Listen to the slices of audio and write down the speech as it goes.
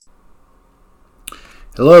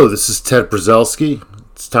Hello, this is Ted Brzelski.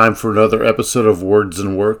 It's time for another episode of Words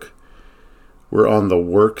and Work. We're on the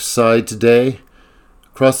work side today.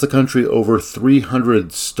 Across the country, over 300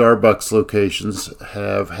 Starbucks locations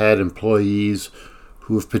have had employees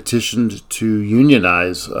who have petitioned to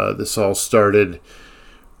unionize. This all started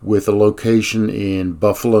with a location in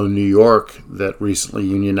Buffalo, New York that recently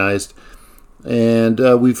unionized. And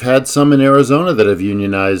we've had some in Arizona that have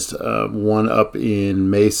unionized, one up in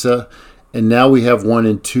Mesa. And now we have one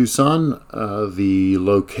in Tucson, the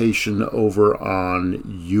location over on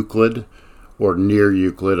Euclid, or near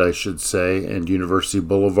Euclid, I should say, and University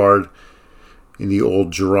Boulevard in the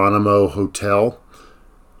old Geronimo Hotel.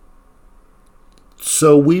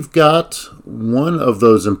 So we've got one of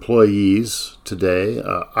those employees today,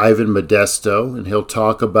 Ivan Modesto, and he'll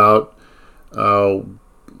talk about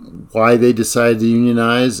why they decided to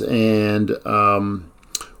unionize and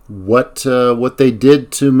what they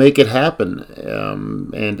did to make it happen,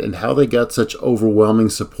 and how they got such overwhelming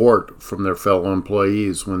support from their fellow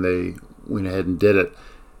employees when they went ahead and did it.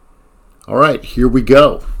 All right, here we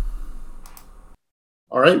go.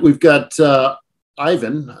 All right, we've got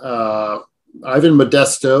Ivan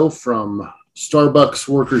Modesto from Starbucks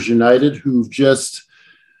Workers United, who've just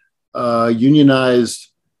unionized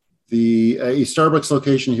a Starbucks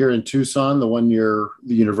location here in Tucson, the one near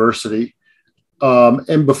the university.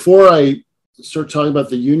 And before I start talking about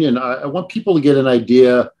the union, I want people to get an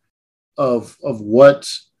idea of what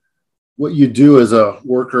you do as a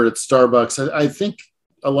worker at Starbucks. I think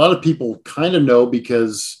a lot of people kind of know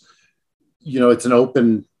because, it's an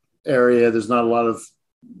open area. There's not a lot of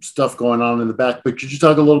stuff going on in the back. But could you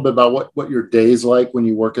talk a little bit about what your day's like when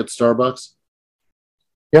you work at Starbucks?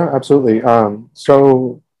 Yeah, absolutely.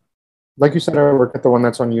 So, like you said, I work at the one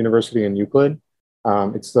that's on University in Euclid.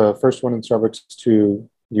 It's the first one in Starbucks to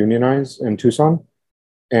unionize in Tucson.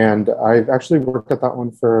 And I've actually worked at that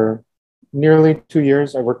one for nearly 2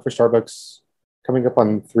 years. I worked for Starbucks coming up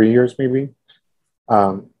on 3 years, maybe.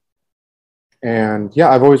 Um, and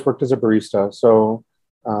yeah, I've always worked as a barista. So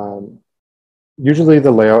usually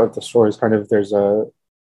the layout of the store is kind of there's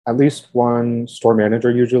at least one store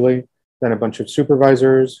manager usually, then a bunch of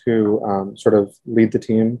supervisors who sort of lead the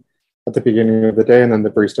team at the beginning of the day, and then the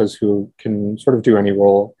baristas who can sort of do any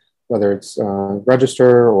role, whether it's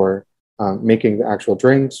register or making the actual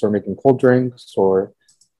drinks or making cold drinks or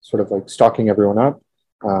sort of like stocking everyone up.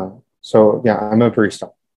 So yeah, I'm a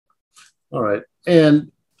barista. All right.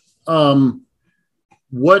 And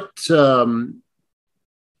what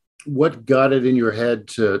what got it in your head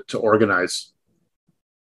to organize?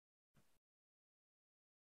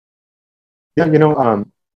 Yeah,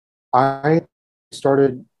 I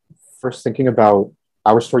started first thinking about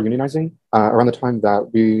our store unionizing around the time that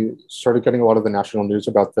we started getting a lot of the national news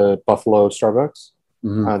about the Buffalo Starbucks,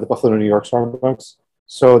 Mm-hmm. the Buffalo, New York Starbucks.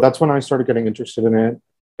 So that's when I started getting interested in it.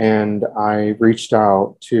 And I reached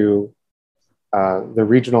out to the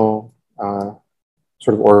regional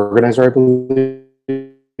sort of organizer, I believe,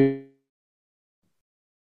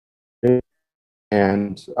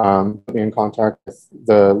 and put me in contact with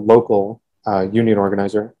the local union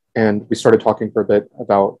organizer. And we started talking for a bit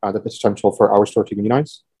about the potential for our store to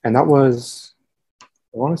unionize. And that was,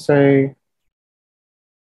 I want to say,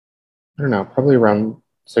 I don't know, probably around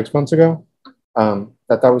 6 months ago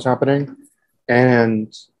that was happening.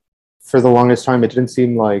 And for the longest time, it didn't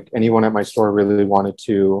seem like anyone at my store really wanted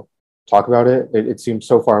to talk about it. It seemed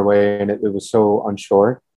so far away and it was so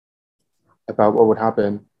unsure about what would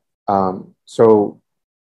happen. So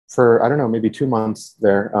for, I don't know, maybe 2 months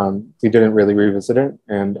there, we didn't really revisit it.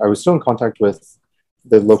 And I was still in contact with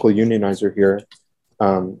the local unionizer here.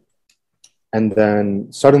 And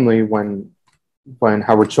then suddenly when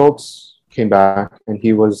Howard Schultz came back and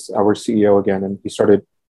he was our CEO again, and he started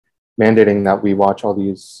mandating that we watch all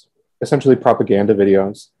these essentially propaganda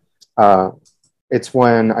videos, it's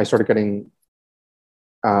when I started getting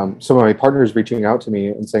some of my partners reaching out to me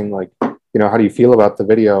and saying like, how do you feel about the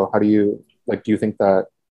video? How do you do you think that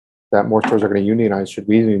more stores are going to unionize? Should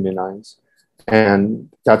we unionize? And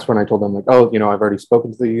that's when I told them like, oh, I've already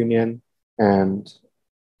spoken to the union, and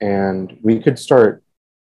we could start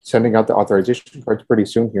sending out the authorization cards pretty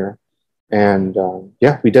soon here. And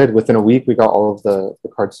yeah, we did. Within a week, we got all of the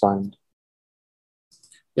cards signed.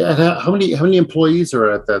 Yeah, and how many employees are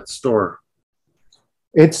at that store?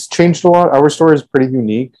 It's changed a lot. Our store is pretty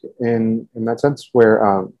unique in that sense,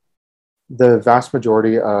 where the vast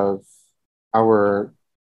majority of our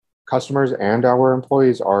customers and our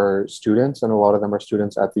employees are students, and a lot of them are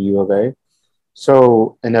students at the U of A.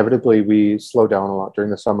 So inevitably, we slow down a lot during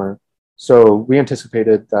the summer. So we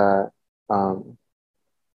anticipated that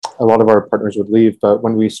a lot of our partners would leave. But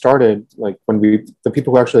when we started, like the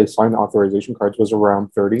people who actually signed the authorization cards was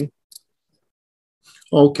around 30.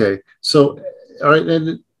 Okay. So, all right.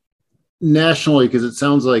 And nationally, because it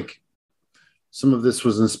sounds like some of this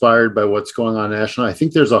was inspired by what's going on nationally. I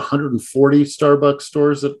think there's 140 Starbucks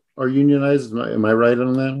stores that are unionized. Am I right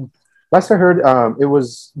on that? Last I heard, it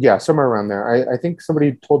was, yeah, somewhere around there. I think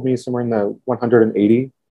somebody told me somewhere in the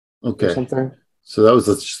 180 or Okay. something. So that was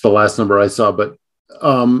just the last number I saw. But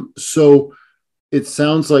so it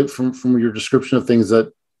sounds like from your description of things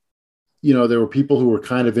that, there were people who were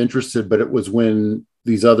kind of interested, but it was when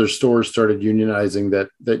these other stores started unionizing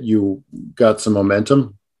that you got some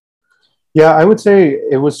momentum. Yeah, I would say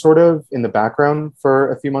it was sort of in the background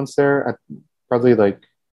for a few months there. Probably like,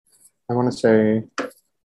 I want to say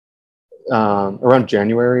around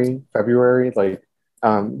January, February. Like,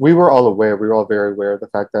 we were all aware, we were all very aware of the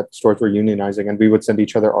fact that stores were unionizing, and we would send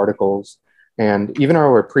each other articles. And even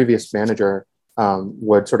our previous manager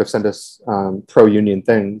would sort of send us pro-union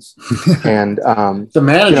things. And The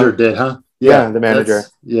manager did, huh? Yeah, the manager.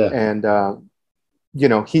 Yeah. And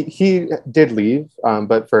he did leave,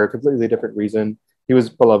 but for a completely different reason. He was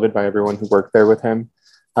beloved by everyone who worked there with him,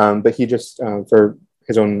 but he just, for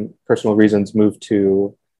his own personal reasons, moved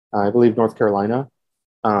to, I believe, North Carolina.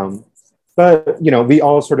 But we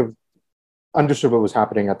all sort of understood what was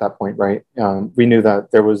happening at that point, right? We knew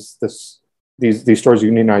that there was these stores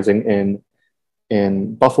unionizing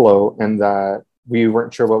in Buffalo, and that we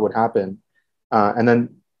weren't sure what would happen. And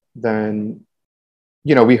then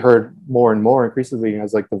we heard more and more increasingly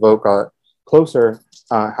as like the vote got closer,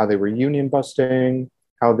 how they were union busting,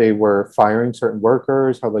 how they were firing certain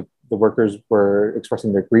workers, how like the workers were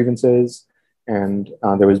expressing their grievances, and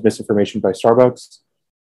there was misinformation by Starbucks.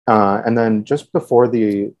 And then just before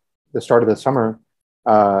the start of the summer,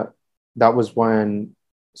 that was when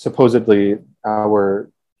supposedly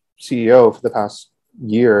our CEO for the past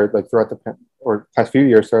year, like past few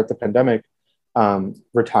years throughout the pandemic,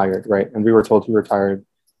 retired, right? And we were told he retired,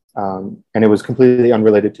 and it was completely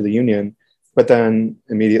unrelated to the union. But then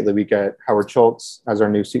immediately we get Howard Schultz as our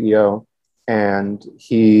new CEO, and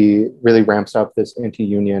he really ramps up this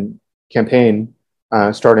anti-union campaign,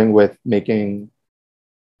 starting with making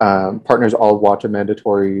partners all watch a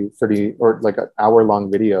mandatory 30 or like an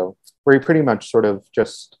hour-long video where he pretty much sort of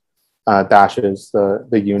just bashes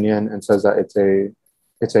the union and says that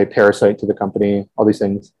it's a parasite to the company, all these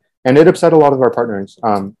things. And it upset a lot of our partners,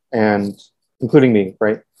 and including me,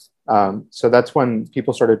 right? So that's when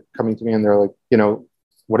people started coming to me and they're like,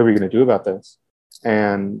 what are we going to do about this?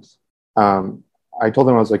 And I told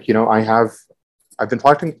them, I was like, I've been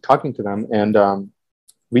talking to them, and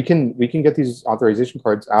we can get these authorization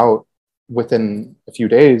cards out within a few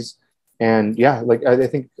days. And yeah, like I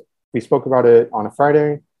think we spoke about it on a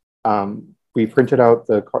Friday. We printed out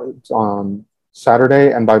the cards on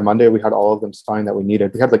Saturday, and by Monday we had all of them signed that we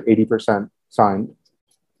needed. We had like 80% signed,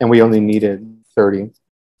 and we only needed 30.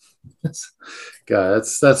 God,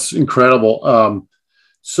 that's incredible.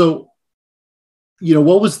 So,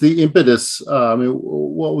 what was the impetus?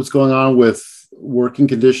 What was going on with working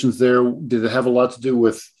conditions there? Did it have a lot to do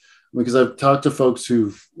with? Because I've talked to folks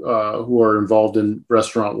who are involved in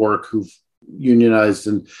restaurant work who've unionized,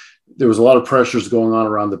 and there was a lot of pressures going on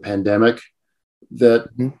around the pandemic. That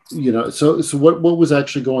so what was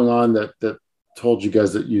actually going on that told you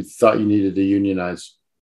guys that you thought you needed to unionize?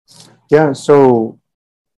 Yeah, so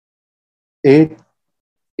it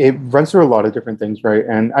runs through a lot of different things, right?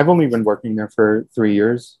 And I've only been working there for 3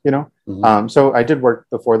 years, Mm-hmm. So I did work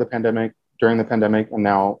before the pandemic, during the pandemic, and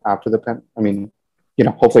now after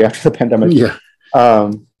hopefully after the pandemic. Yeah.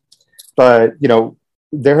 But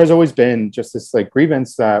there has always been just this like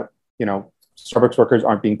grievance that Starbucks workers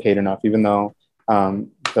aren't being paid enough, even though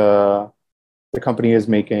the company is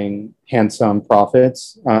making handsome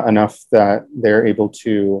profits, enough that they're able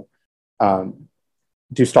to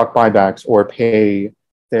do stock buybacks or pay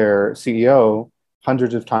their CEO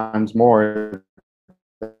hundreds of times more.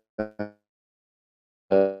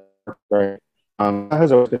 Right. That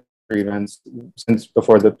has always been a grievance since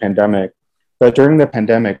before the pandemic. But during the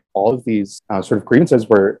pandemic, all of these sort of grievances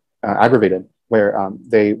were aggravated, where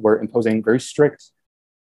they were imposing very strict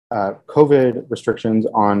COVID restrictions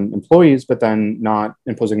on employees, but then not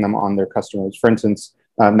imposing them on their customers. For instance,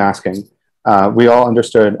 masking. We all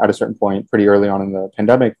understood at a certain point pretty early on in the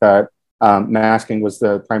pandemic that masking was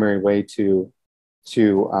the primary way to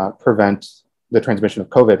prevent the transmission of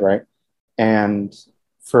COVID, right? And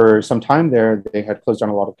for some time there, they had closed down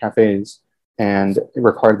a lot of cafes and it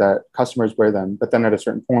required that customers wear them. But then at a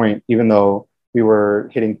certain point, even though we were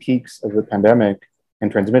hitting peaks of the pandemic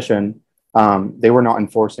and transmission, they were not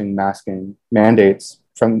enforcing masking mandates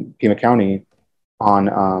from Pima County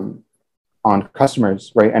on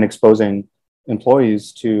customers, right, and exposing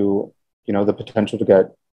employees to, you know, the potential to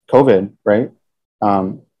get COVID, right?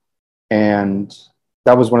 And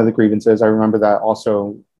that was one of the grievances. I remember that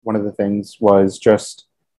also one of the things was just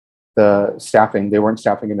the staffing. They weren't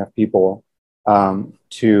staffing enough people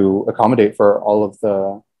to accommodate for all of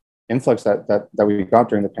the influx that we got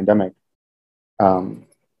during the pandemic.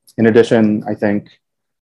 In addition, I think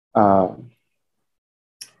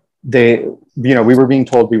we were being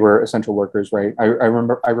told we were essential workers, right? I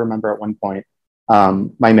remember at one point,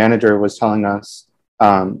 my manager was telling us,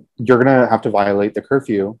 you're gonna have to violate the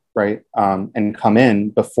curfew, right? And come in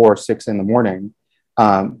before 6 a.m.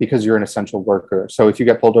 Because you're an essential worker. So if you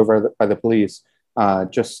get pulled over by the police,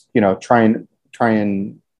 just, you know, try and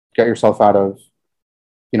get yourself out of,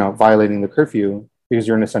 you know, violating the curfew because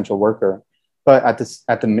you're an essential worker. But at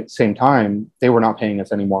the same time, they were not paying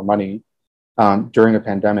us any more money during a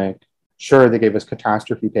pandemic. Sure, they gave us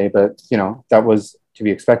catastrophe pay, but, you know, that was to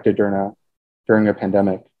be expected during a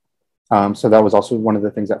pandemic. So that was also one of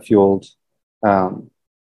the things that fueled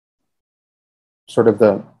sort of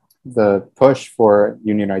the push for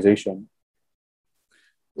unionization.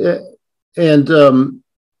 Yeah, and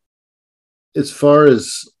as far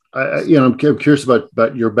as I'm curious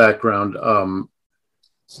about your background.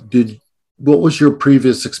 What was your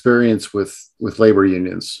previous experience with labor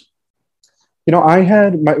unions? You know, I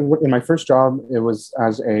had in my first job, it was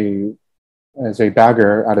as a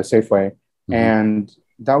bagger at a Safeway, and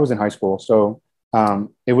that was in high school. So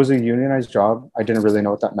it was a unionized job. I didn't really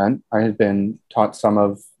know what that meant. I had been taught some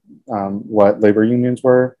of what labor unions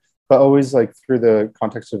were, but always like through the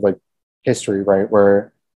context of like history, right?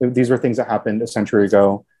 Where these were things that happened a century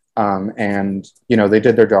ago, and, you know, they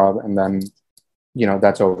did their job, and then, you know,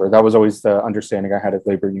 that's over. That was always the understanding I had of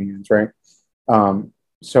labor unions, right?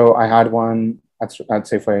 So I had one at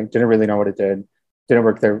Safeway, didn't really know what it didn't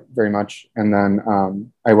work there very much. And then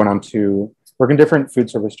I went on to work in different food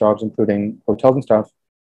service jobs, including hotels and stuff.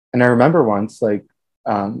 And I remember once, like,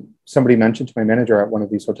 somebody mentioned to my manager at one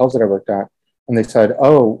of these hotels that I worked at, and they said,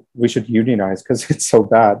 "Oh, we should unionize because it's so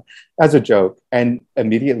bad," as a joke. And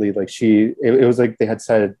immediately, like, it was like they had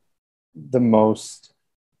said the most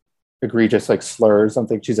egregious, like, slur or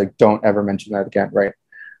something. She's like, "Don't ever mention that again," right?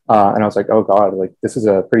 And I was like, "Oh God, like, this is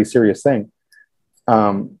a pretty serious thing."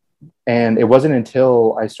 And it wasn't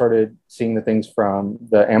until I started seeing the things from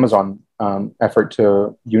the Amazon effort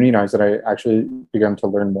to unionize that I actually began to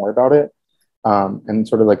learn more about it, and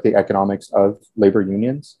sort of like the economics of labor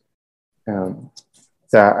unions.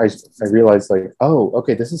 That I realized, like, oh,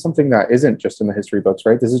 okay, this is something that isn't just in the history books,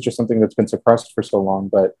 right? This is just something that's been suppressed for so long,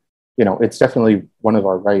 but, you know, it's definitely one of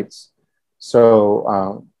our rights. So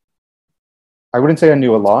I wouldn't say I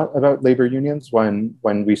knew a lot about labor unions when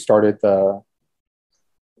we started the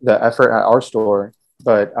effort at our store,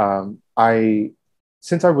 but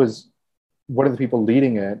since I was one of the people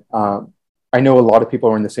leading it, I know a lot of people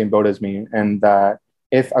are in the same boat as me, and that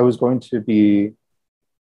if I was going to be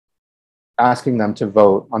asking them to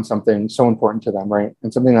vote on something so important to them, right,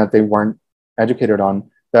 and something that they weren't educated on,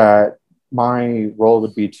 that my role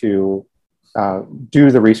would be to do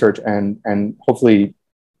the research and hopefully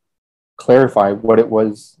clarify what it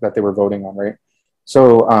was that they were voting on, right?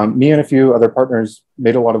 So me and a few other partners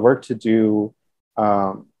made a lot of work to do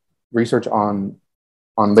research on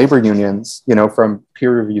labor unions, you know, from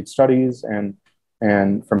peer-reviewed studies and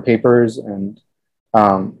from papers. And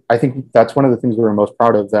I think that's one of the things we were most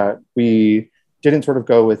proud of, that we didn't sort of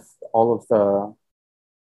go with all of the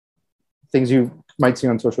things you might see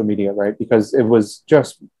on social media, right? Because it was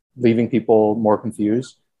just leaving people more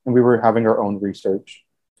confused, and we were having our own research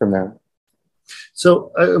from there.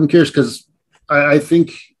 So I'm curious, because I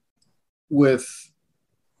think with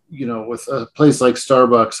a place like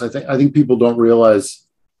Starbucks, I think people don't realize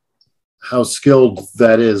how skilled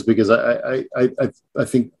that is, because I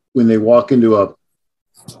think when they walk into a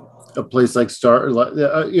place like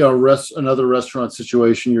another restaurant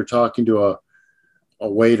situation, you're talking to a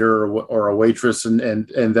waiter or a waitress,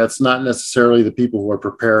 and that's not necessarily the people who are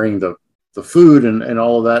preparing the food and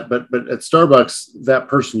all of that. But at Starbucks, that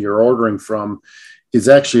person you're ordering from is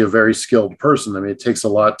actually a very skilled person. I mean, it takes a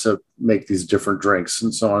lot to make these different drinks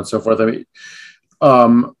and so on and so forth. I mean,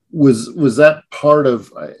 was that part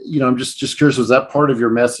of, I'm just curious, was that part of your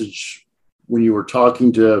message when you were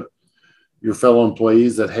talking to your fellow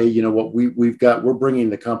employees, that, hey, you know what, we're bringing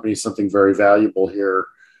the company something very valuable here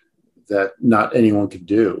that not anyone could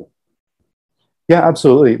do? Yeah,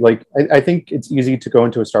 absolutely. Like, I think it's easy to go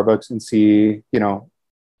into a Starbucks and see,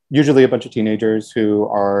 usually a bunch of teenagers who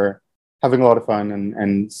are having a lot of fun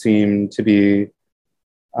and seem to be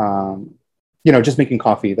just making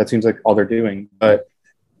coffee. That seems like all they're doing. But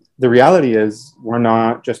the reality is we're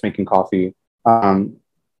not just making coffee.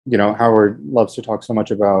 Howard loves to talk so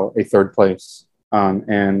much about a third place,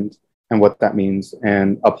 and what that means,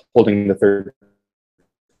 and upholding the third.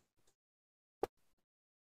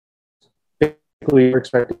 Basically, we're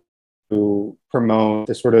expected to promote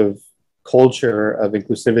this sort of culture of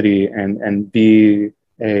inclusivity and be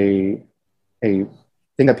a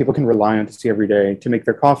thing that people can rely on to see every day to make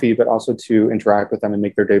their coffee, but also to interact with them and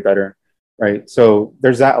make their day better, right? So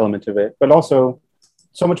there's that element of it, but also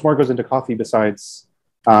so much more goes into coffee besides,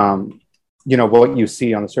 what you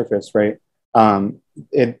see on the surface, right?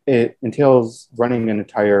 It entails running an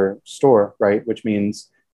entire store, right? Which means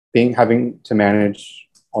having to manage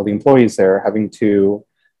all the employees there, having to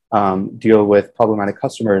deal with problematic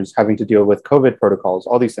customers, having to deal with COVID protocols,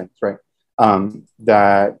 all these things, right?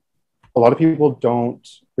 That a lot of people don't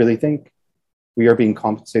really think we are being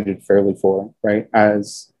compensated fairly for, right?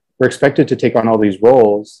 As we're expected to take on all these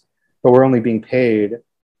roles, but we're only being paid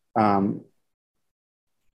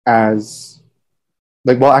as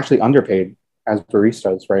actually underpaid as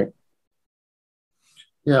baristas, right?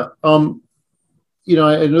 Yeah. I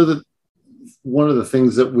know that one of the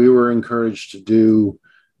things that we were encouraged to do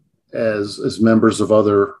as members of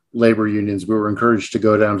other labor unions, we were encouraged to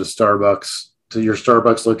go down to Starbucks, to your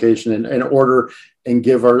Starbucks location, and order and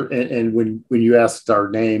give and when you asked our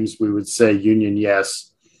names, we would say union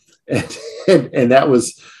yes. And that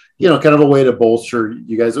was, kind of a way to bolster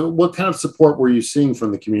you guys. What kind of support were you seeing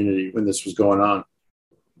from the community when this was going on?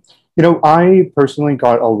 I personally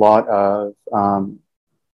got a lot of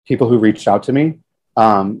people who reached out to me,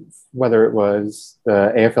 whether it was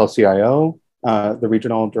the AFL-CIO, the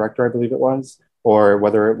regional director, I believe it was, or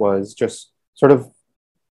whether it was just sort of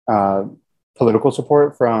political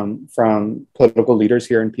support from political leaders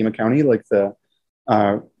here in Pima County, like the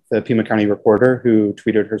Pima County Reporter, who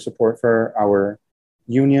tweeted her support for our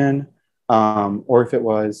union, or if it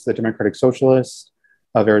was the Democratic Socialist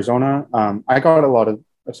of Arizona. I got a lot of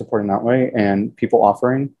support in that way, and people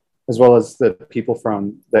offering, as well as the people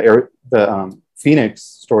from the Phoenix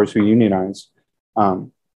stores who unionized.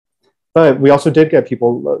 But we also did get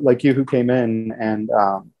people like you who came in and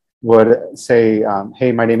would say,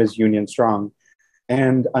 hey, my name is Union Strong.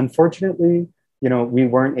 And unfortunately, we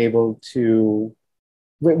weren't able to,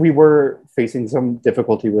 we were facing some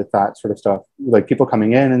difficulty with that sort of stuff. Like people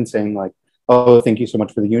coming in and saying like, oh, thank you so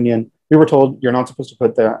much for the union. We were told you're not supposed to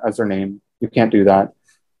put that as their name. You can't do that.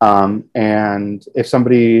 And if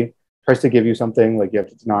somebody tries to give you something, like you have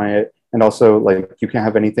to deny it. And also like you can't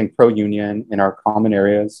have anything pro-union in our common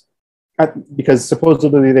areas, because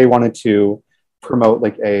supposedly they wanted to promote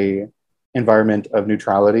like a environment of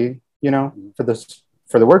neutrality,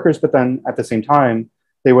 for the workers. But then at the same time,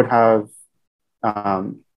 they would have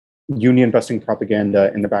union busting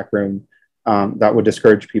propaganda in the back room that would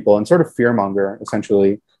discourage people and sort of fearmonger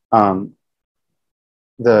essentially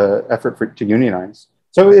the effort to unionize.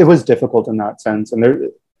 So it was difficult in that sense. And there,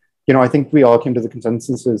 I think we all came to the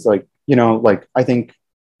consensus is like, I think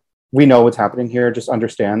we know what's happening here. Just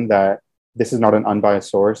understand that this is not an unbiased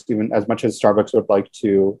source, even as much as Starbucks would like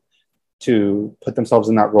to put themselves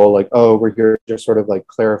in that role, like, oh, we're here to just sort of like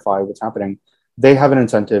clarify what's happening. They have an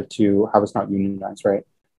incentive to have us not unionize, right?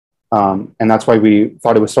 And that's why we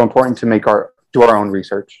thought it was so important to do our own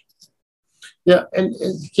research. Yeah, and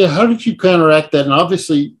how did you counteract that? And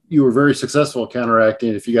obviously, you were very successful at counteracting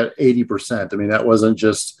it. If you got 80%, I mean, that wasn't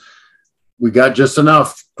just we got just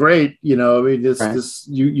enough. Great, Right.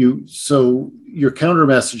 So your counter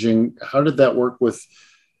messaging. How did that work with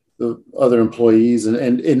the other employees?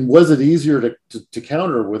 And was it easier to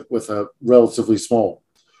counter with a relatively small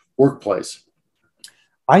workplace?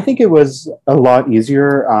 I think it was a lot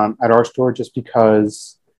easier at our store just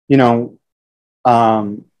because,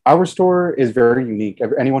 our store is very unique.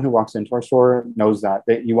 Anyone who walks into our store knows that.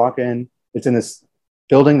 You walk in, it's in this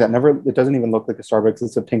building that it doesn't even look like a Starbucks.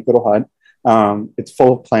 It's a pink little hut. It's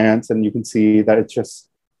full of plants, and you can see that it's just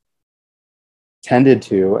tended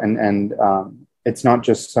to, and it's not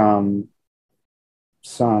just some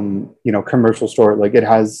commercial store. Like it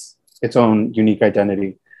has its own unique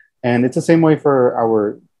identity. And it's the same way for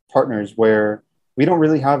our partners, where we don't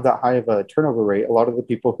really have that high of a turnover rate. A lot of the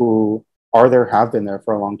people who are there have been there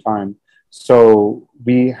for a long time. So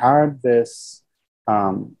we had this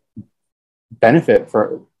benefit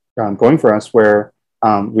for going for us, where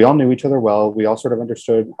we all knew each other well. We all sort of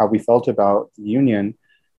understood how we felt about the union,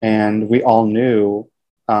 and we all knew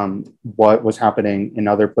what was happening in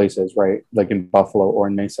other places, right? Like in Buffalo or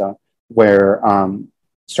in Mesa, where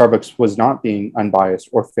Starbucks was not being unbiased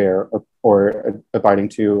or fair or abiding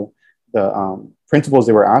to the principles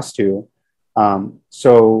they were asked to.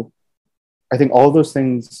 So I think all of those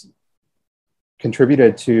things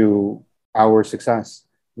contributed to our success,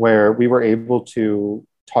 where we were able to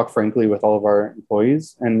talk frankly with all of our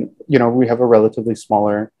employees. And, we have a relatively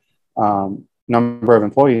smaller number of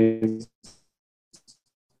employees.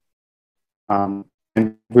 And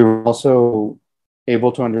we were also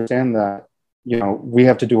able to understand that, we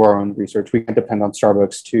have to do our own research. We can't depend on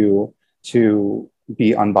Starbucks to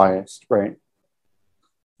be unbiased, right?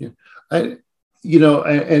 Yeah.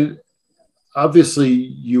 And obviously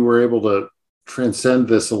you were able to transcend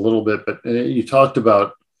this a little bit, but you talked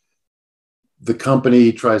about the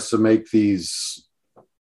company tries to make these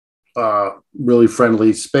really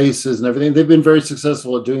friendly spaces and everything. They've been very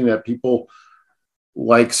successful at doing that. People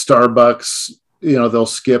like Starbucks, they'll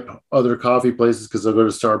skip other coffee places because they'll go to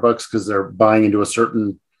Starbucks because they're buying into a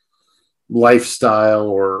certain lifestyle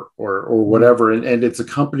or whatever. And it's a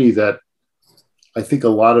company that I think a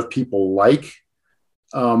lot of people like.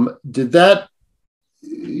 Did it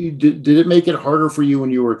make it harder for you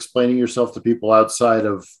when you were explaining yourself to people outside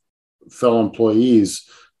of fellow employees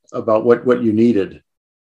about what you needed?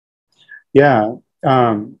 Yeah.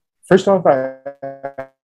 First off,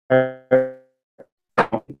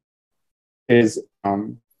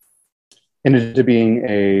 in addition to being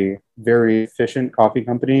a very efficient coffee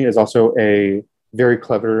company, is also a very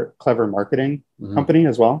clever marketing company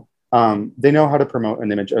as well. They know how to promote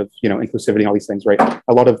an image of inclusivity and all these things, right?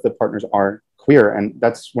 A lot of the partners are queer, and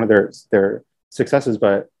that's one of their successes.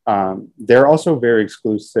 But they're also very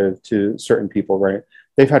exclusive to certain people, right?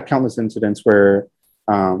 They've had countless incidents where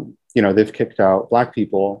they've kicked out Black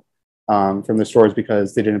people from the stores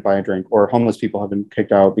because they didn't buy a drink, or homeless people have been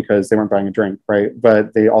kicked out because they weren't buying a drink, right?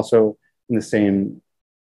 But they also, in the same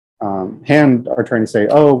hand, are trying to say,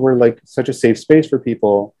 oh, we're like such a safe space for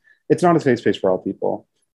people. It's not a safe space for all people.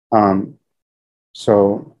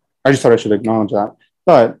 So I just thought I should acknowledge that.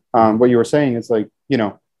 But what you were saying is like,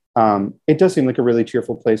 it does seem like a really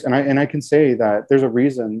cheerful place. And I can say that there's a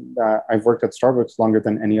reason that I've worked at Starbucks longer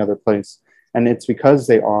than any other place. And it's because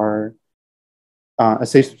they are a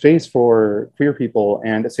safe space for queer people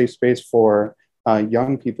and a safe space for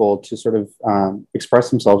young people to sort of express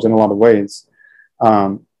themselves in a lot of ways.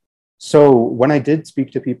 So when I did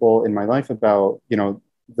speak to people in my life about,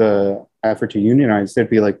 the effort to unionize, they'd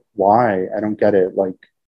be like, why? I don't get it. Like,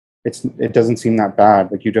 it doesn't seem that bad.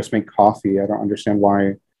 Like, you just make coffee. I don't understand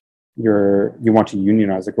why you want to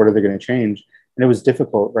unionize. Like, what are they going to change? And it was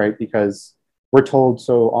difficult, right? Because we're told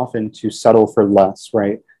so often to settle for less,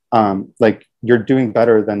 right? Like, you're doing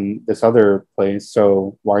better than this other place,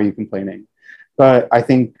 so why are you complaining? But I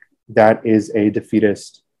think that is a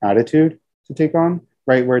defeatist attitude to take on,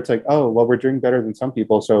 right? Where it's like, oh, well, we're doing better than some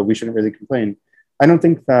people, so we shouldn't really complain. I don't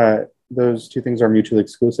think that those two things are mutually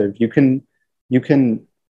exclusive. You can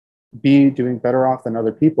be doing better off than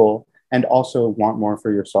other people and also want more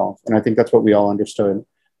for yourself. And I think that's what we all understood.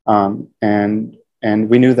 And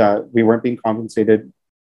we knew that we weren't being compensated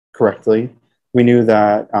correctly. We knew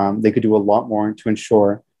that they could do a lot more to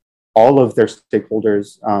ensure all of their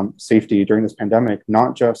stakeholders' safety during this pandemic,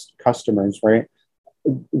 not just customers, right?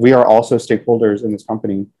 We are also stakeholders in this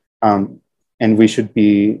company, and we should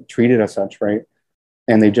be treated as such, right?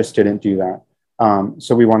 And they just didn't do that.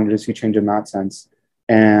 So we wanted to see change in that sense.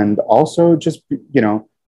 And also just,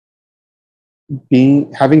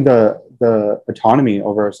 having the autonomy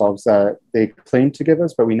over ourselves that they claimed to give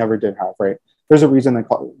us, but we never did have, right? There's a reason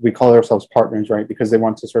we call ourselves partners, right? Because they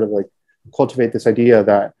want to sort of like cultivate this idea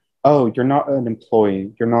that, oh, you're not an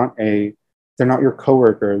employee, they're not your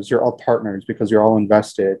coworkers, you're all partners because you're all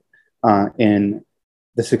invested in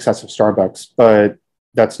the success of Starbucks. But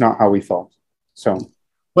that's not how we felt. So,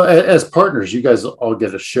 well, as partners, you guys all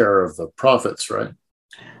get a share of the profits, right?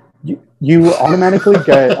 You automatically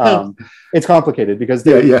get it's complicated because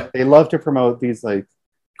they love to promote these like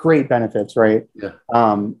great benefits, right? Yeah.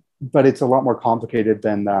 But it's a lot more complicated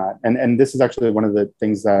than that. And this is actually one of the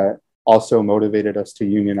things that also motivated us to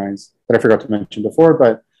unionize that I forgot to mention before.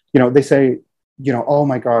 But they say, oh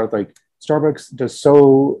my God, like Starbucks does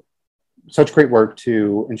such great work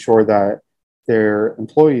to ensure that their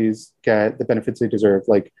employees get the benefits they deserve,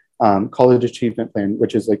 like college achievement plan,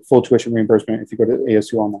 which is like full tuition reimbursement if you go to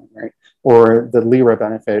ASU online, right? Or the Lyra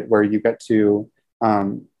benefit, where you get to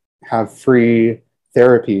have free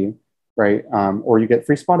therapy, right? Or you get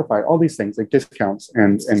free Spotify, all these things like discounts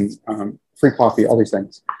and free coffee, all these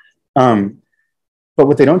things. But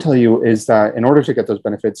what they don't tell you is that in order to get those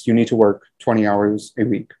benefits, you need to work 20 hours a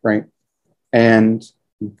week, right? And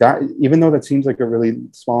that, even though that seems like a really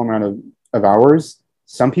small amount of hours,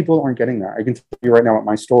 some people aren't getting that. I can tell you right now at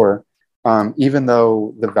my store, even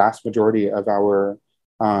though the vast majority of our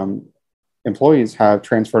employees have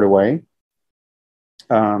transferred away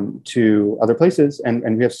to other places,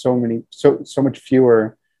 and we have so much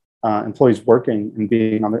fewer employees working and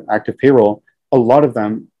being on the active payroll. A lot of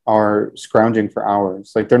them are scrounging for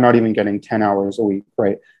hours. Like they're not even getting 10 hours a week,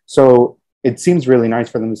 right? So it seems really nice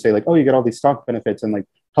for them to say like, oh, you get all these stock benefits and like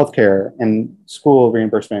healthcare and school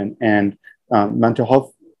reimbursement and mental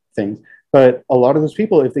health things. But a lot of those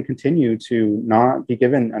people, if they continue to not be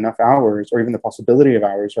given enough hours or even the possibility of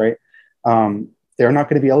hours, right, they're not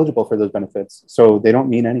going to be eligible for those benefits. So they don't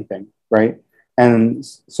mean anything, right? And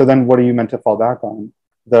so then what are you meant to fall back on?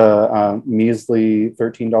 The measly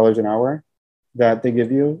 $13 an hour that they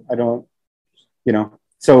give you? I don't,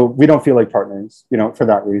 so we don't feel like partners, for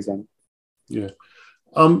that reason. Yeah.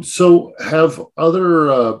 So have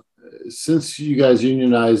other, since you guys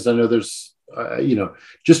unionized, I know there's,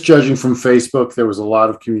 just judging from Facebook, there was a lot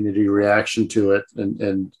of community reaction to it,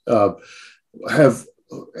 and have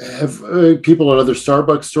people at other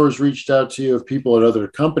Starbucks stores reached out to you? Have people at other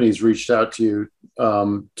companies reached out to you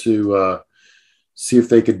to see if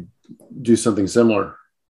they could do something similar?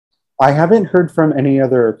 I haven't heard from any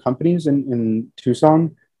other companies in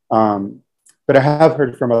Tucson, but I have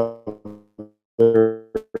heard from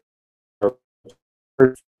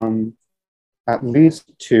at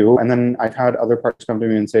least two. And then I've had other partners come to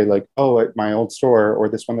me and say like, oh, at my old store or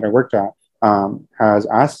this one that I worked at has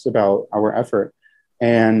asked about our effort.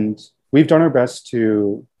 And we've done our best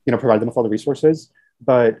to, provide them with all the resources.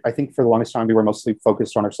 But I think for the longest time, we were mostly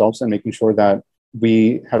focused on ourselves and making sure that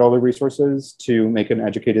we had all the resources to make an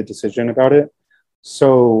educated decision about it.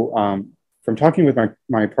 So from talking with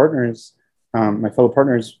my partners, my fellow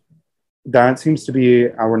partners, that seems to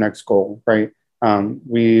be our next goal, right?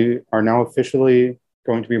 We are now officially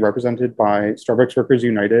going to be represented by Starbucks Workers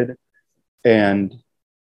United. And,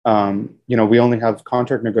 we only have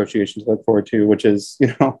contract negotiations to look forward to, which is,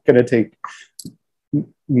 going to take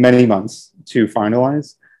many months to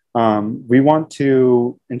finalize. We want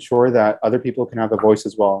to ensure that other people can have a voice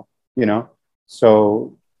as well,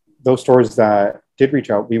 So those stores that did reach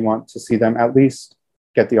out, we want to see them at least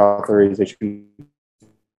get the authorization.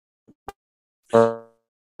 All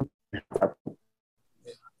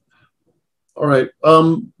right.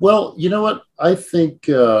 Well, you know what? I think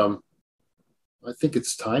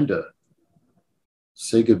it's time to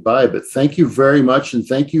say goodbye. But thank you very much, and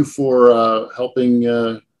thank you for helping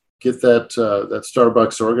get that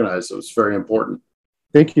Starbucks organized. It was very important.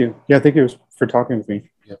 Thank you. Yeah, thank you for talking with me.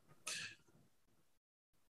 Yeah.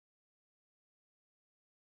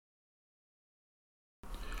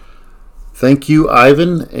 Thank you,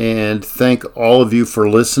 Ivan, and thank all of you for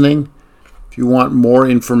listening. If you want more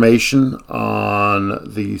information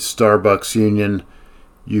on the Starbucks Union,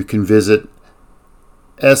 you can visit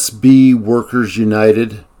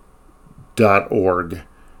sbworkersunited.org.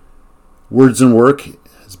 Words and Work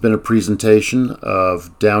has been a presentation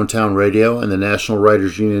of Downtown Radio and the National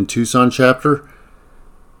Writers Union Tucson chapter.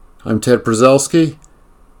 I'm Ted Przalski,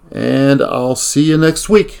 and I'll see you next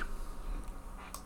week.